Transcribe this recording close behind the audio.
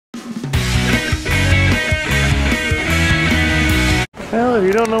Well, if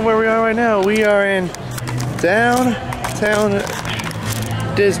you don't know where we are right now, we are in downtown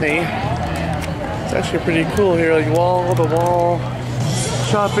Disney. It's actually pretty cool here, like wall-to-wall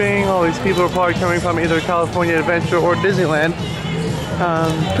shopping. All these people are probably coming from either California Adventure or Disneyland.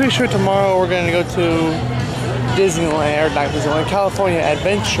 Pretty sure tomorrow we're going to go to Disneyland, or not Disneyland, California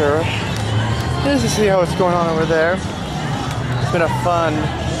Adventure, just to see how it's going on over there. It's been a fun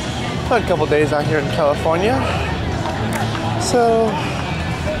couple days out here in California. So,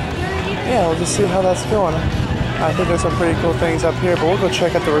 yeah, we'll just see how that's going. I think there's some pretty cool things up here, but we'll go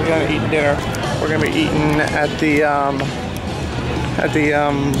check out we're gonna eat dinner. We're gonna be eating at the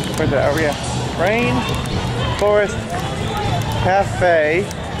Rainforest Cafe.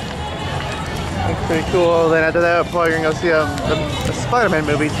 Looks pretty cool. Then after that, we're probably gonna go see the Spider-Man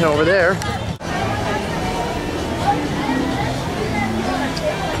movie over there.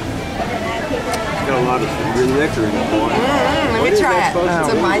 Got a lot of good liquor in it, boy. Let me try it.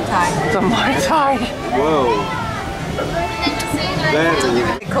 It's a Mai Tai. It's a Mai Tai. Whoa.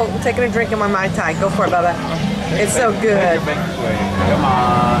 Cool. Taking a drink of my Mai Tai. Go for it, Bubba. It's so good. Come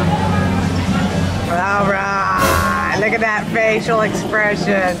on. All right. Look at that facial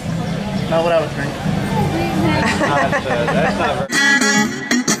expression. Not what I was drinking. That's not very...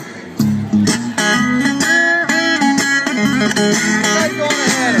 Go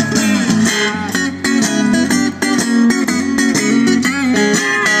ahead.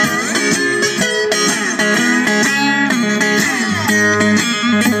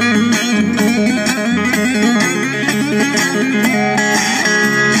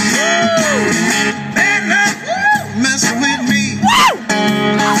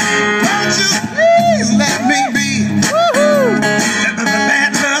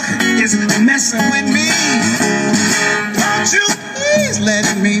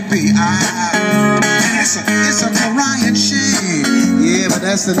 It's a Mariah shame. Yeah, but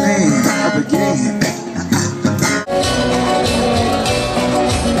that's the name of the game.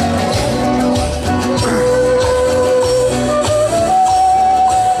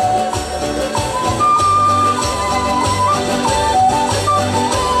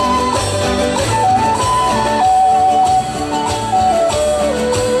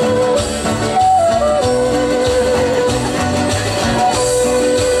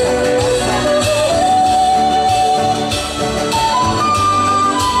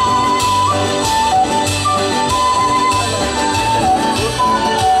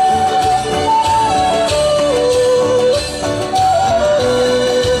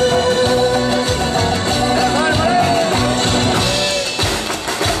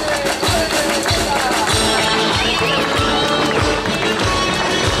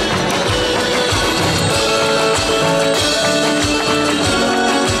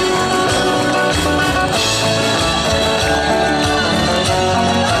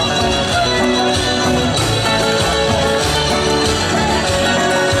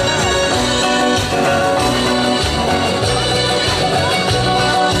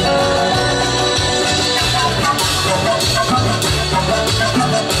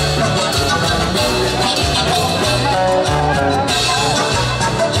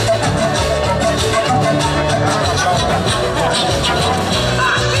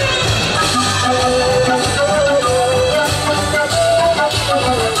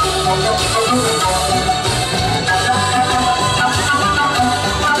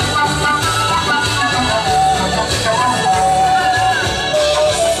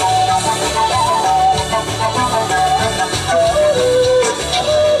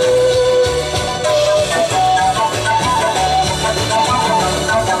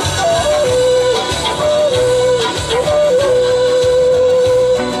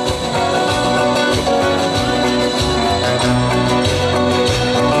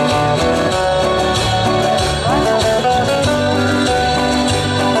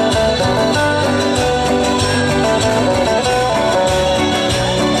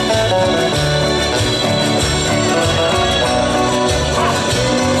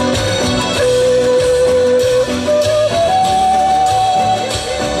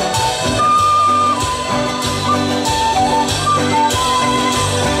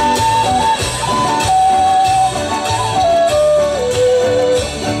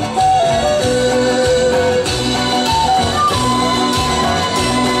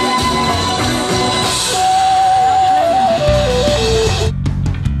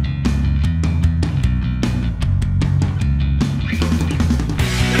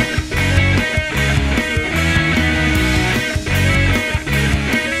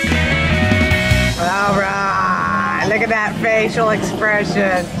 Look at that facial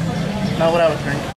expression. Not what I was drinking.